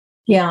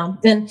 Yeah.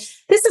 And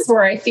this is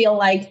where I feel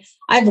like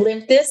I've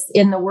lived this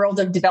in the world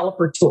of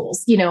developer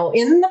tools. In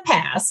the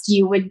past,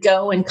 you would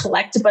go and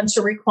collect a bunch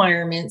of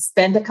requirements,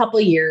 spend a couple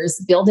of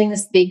years building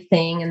this big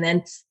thing and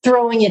then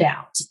throwing it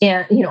out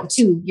and,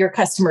 to your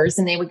customers.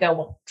 And they would go,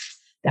 well,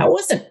 that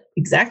wasn't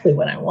exactly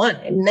what I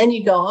wanted. And then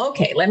you go,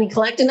 okay, let me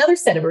collect another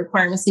set of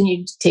requirements. And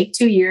you take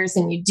 2 years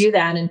and you do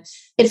that. And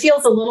it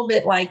feels a little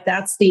bit like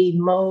that's the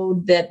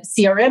mode that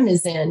CRM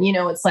is in.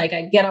 It's like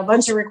I get a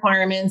bunch of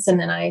requirements and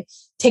then I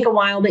take a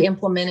while to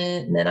implement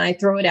it and then I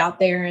throw it out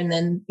there. And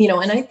then,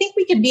 and I think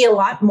we could be a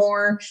lot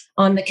more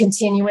on the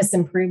continuous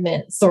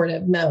improvement sort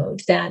of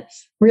mode that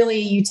really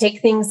you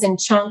take things in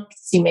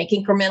chunks, you make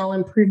incremental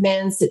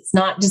improvements. It's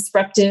not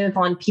disruptive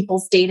on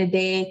people's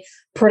day-to-day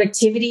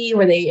productivity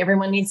where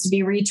everyone needs to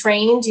be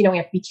retrained. We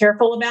have to be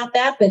careful about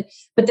that, but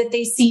that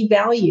they see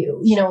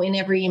value, in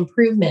every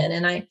improvement.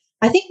 And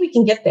I think we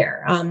can get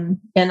there. And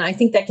I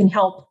think that can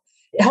help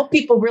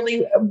people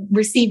really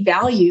receive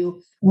value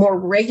more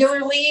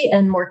regularly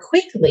and more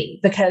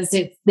quickly because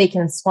they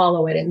can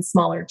swallow it in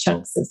smaller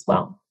chunks as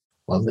well.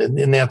 Well,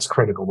 and that's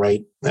critical,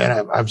 right?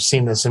 And I've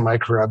seen this in my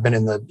career. I've been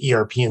in the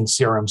ERP and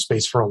CRM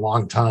space for a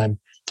long time.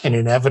 And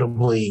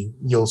inevitably,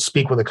 you'll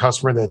speak with a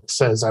customer that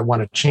says, I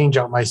want to change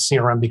out my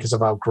CRM because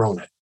I've outgrown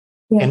it.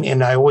 Yeah.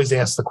 And I always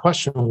ask the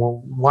question,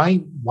 well,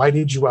 why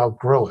did you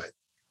outgrow it?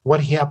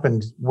 What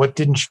happened? What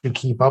didn't you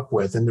keep up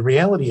with? And the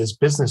reality is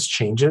business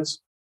changes.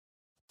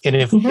 And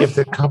if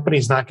the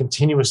company's not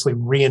continuously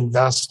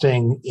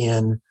reinvesting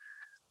in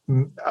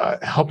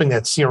helping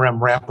that CRM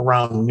wrap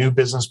around new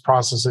business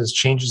processes,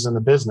 changes in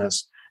the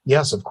business,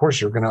 yes, of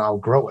course, you're going to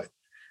outgrow it.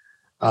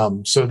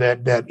 So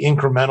that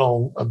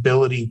incremental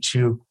ability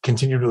to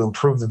continue to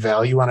improve the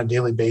value on a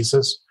daily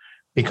basis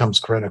becomes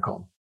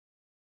critical.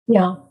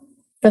 Yeah,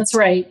 that's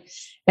right.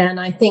 And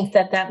I think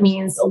that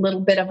means a little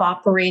bit of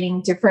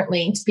operating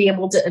differently to be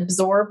able to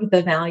absorb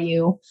the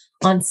value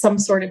on some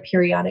sort of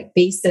periodic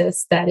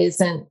basis that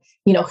isn't,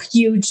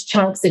 huge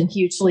chunks and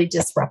hugely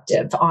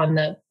disruptive on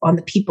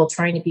the people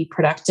trying to be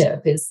productive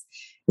is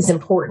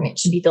important. It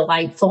should be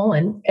delightful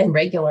and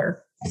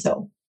regular.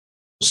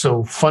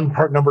 So fun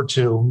part number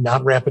 2,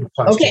 not rapid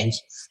questions. Okay.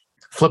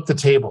 Flip the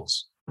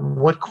tables.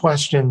 What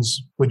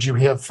questions would you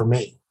have for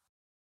me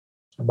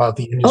about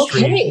the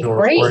industry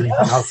or anything?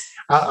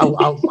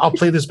 I'll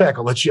play this back.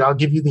 I'll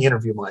give you the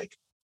interview mic.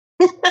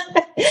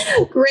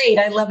 Great.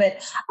 I love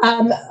it.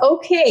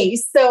 Okay.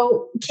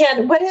 So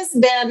Ken, what has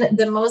been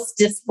the most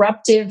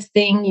disruptive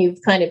thing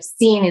you've kind of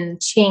seen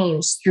and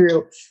changed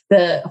through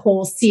the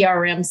whole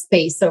CRM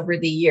space over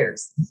the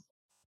years?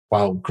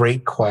 Wow.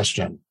 Great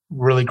question.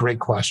 Really great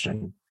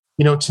question.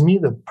 To me,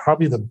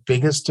 probably the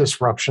biggest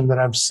disruption that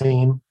I've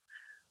seen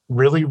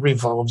really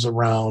revolves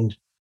around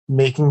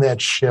making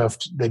that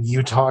shift that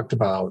you talked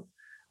about,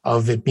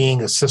 of it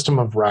being a system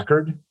of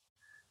record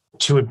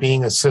to it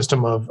being a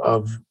system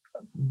of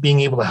being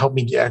able to help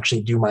me to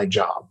actually do my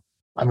job.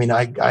 I mean,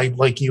 I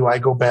like you, I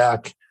go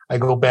back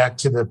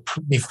to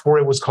before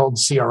it was called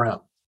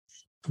CRM,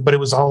 but it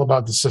was all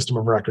about the system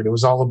of record. It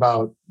was all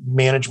about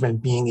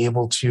management being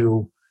able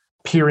to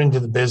peer into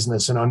the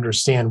business and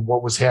understand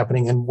what was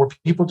happening and were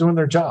people doing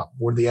their job?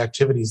 Were the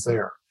activities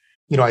there?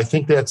 I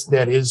think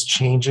that is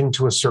changing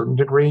to a certain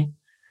degree.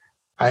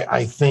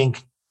 I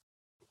think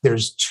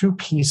there's 2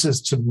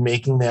 pieces to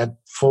making that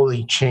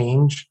fully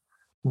change.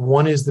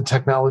 One is the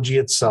technology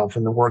itself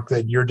and the work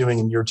that you're doing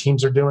and your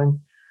teams are doing.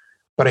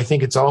 But I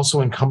think it's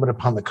also incumbent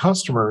upon the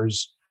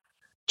customers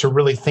to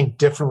really think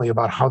differently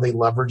about how they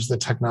leverage the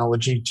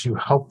technology to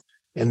help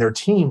and their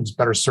teams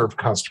better serve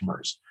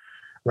customers,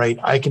 right?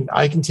 I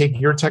can take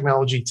your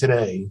technology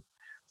today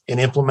and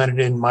implement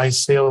it in my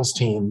sales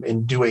team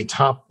and do a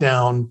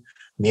top-down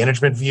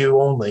management view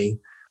only,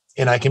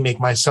 and I can make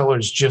my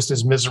sellers just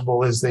as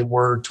miserable as they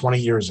were 20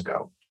 years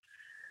ago,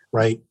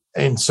 right?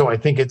 And so I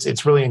think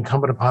it's really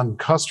incumbent upon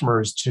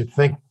customers to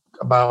think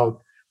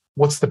about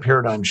what's the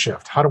paradigm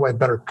shift? How do I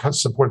better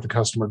support the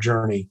customer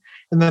journey?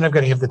 And then I've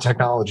got to have the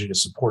technology to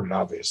support it,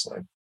 obviously.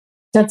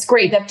 That's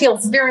great. That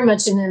feels very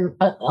much in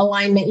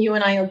alignment. You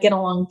and I will get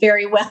along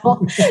very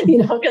well,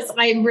 because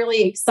I'm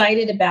really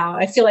excited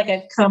I feel like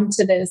I've come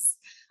to this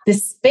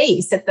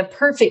space at the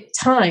perfect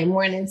time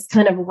when it's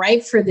kind of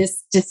ripe for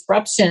this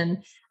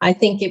disruption. I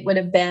think it would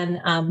have been,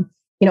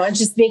 it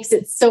just makes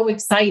it so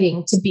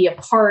exciting to be a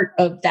part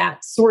of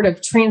that sort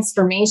of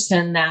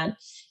transformation that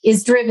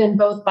is driven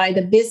both by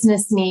the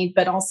business need,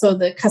 but also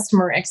the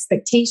customer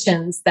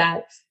expectations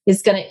that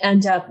is going to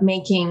end up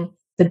making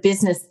the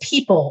business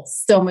people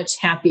so much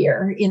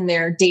happier in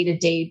their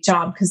day-to-day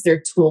job because their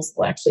tools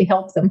will actually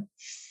help them.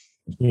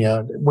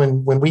 Yeah.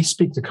 When we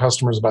speak to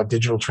customers about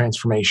digital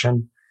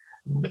transformation,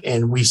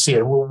 and we see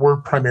it,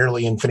 we're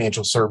primarily in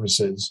financial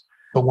services,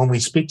 but when we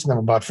speak to them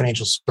about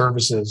financial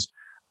services,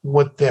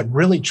 what that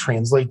really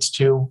translates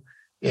to,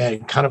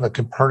 and kind of a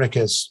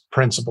Copernicus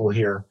principle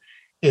here,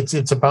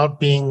 it's about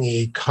being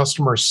a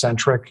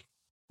customer-centric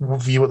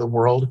view of the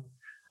world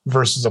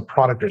versus a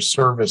product or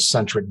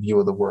service-centric view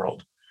of the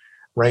world,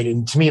 right?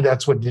 And to me,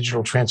 that's what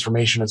digital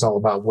transformation is all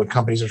about, what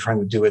companies are trying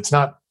to do. It's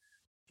not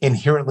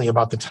inherently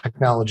about the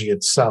technology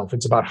itself.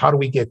 It's about how do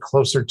we get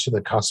closer to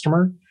the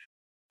customer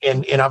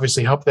and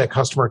obviously help that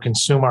customer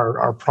consume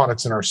our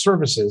products and our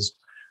services.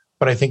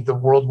 But I think the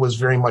world was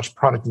very much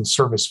product and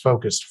service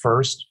focused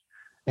first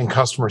and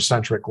customer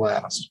centric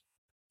last.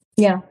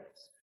 Yeah.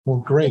 Well,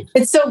 great.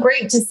 It's so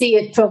great to see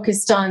it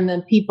focused on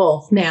the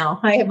people now.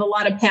 I have a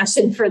lot of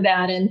passion for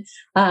that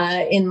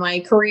in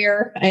my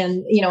career.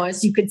 And,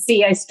 as you could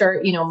see, I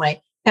start,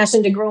 my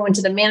passion to grow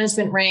into the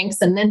management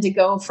ranks and then to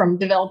go from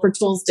developer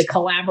tools to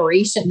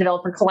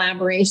developer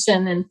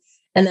collaboration.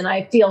 And then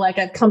I feel like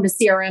I've come to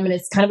CRM and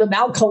it's kind of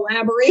about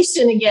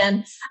collaboration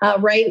again,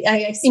 right?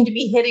 I seem to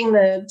be hitting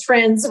the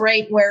trends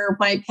right where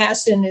my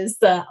passion is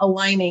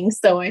aligning.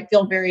 So I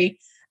feel very,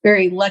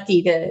 very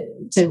lucky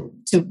to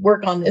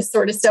work on this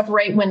sort of stuff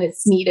right when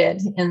it's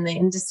needed in the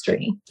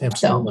industry.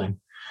 Absolutely.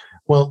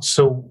 Well,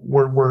 so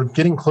we're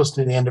getting close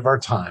to the end of our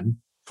time.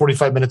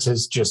 45 minutes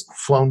has just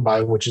flown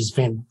by, which is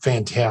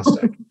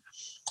fantastic.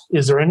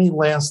 Is there any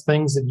last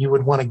things that you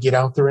would want to get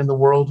out there in the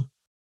world?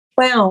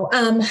 Wow.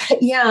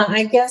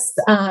 I guess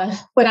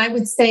what I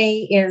would say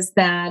is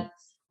that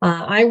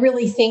I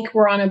really think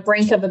we're on a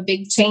brink of a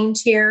big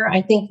change here.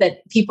 I think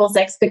that people's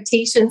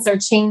expectations are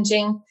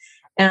changing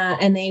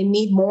and they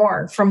need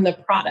more from the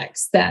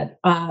products that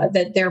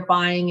they're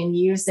buying and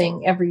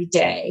using every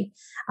day.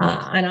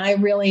 And I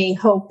really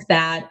hope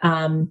that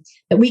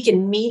we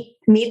can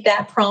meet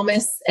that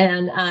promise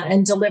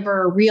and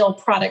deliver real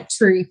product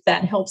truth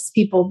that helps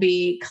people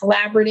be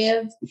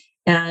collaborative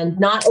and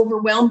not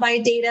overwhelmed by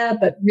data,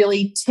 but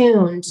really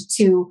tuned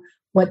to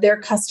what their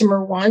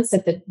customer wants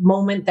at the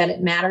moment that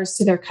it matters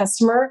to their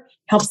customer,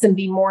 helps them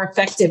be more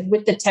effective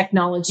with the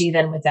technology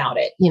than without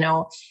it,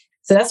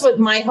 So that's what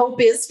my hope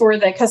is for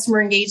the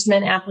customer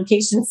engagement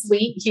application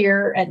suite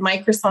here at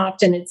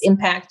Microsoft and its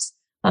impact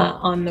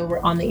on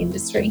the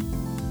industry.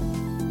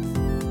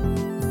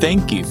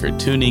 Thank you for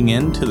tuning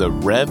in to the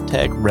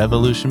RevTech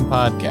Revolution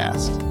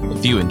podcast.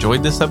 If you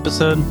enjoyed this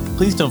episode,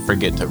 please don't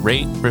forget to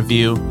rate,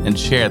 review, and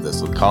share this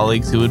with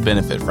colleagues who would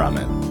benefit from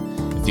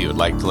it. If you would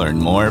like to learn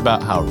more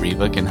about how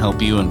Riva can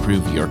help you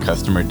improve your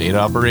customer data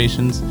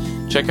operations,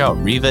 check out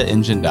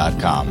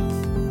rivaengine.com.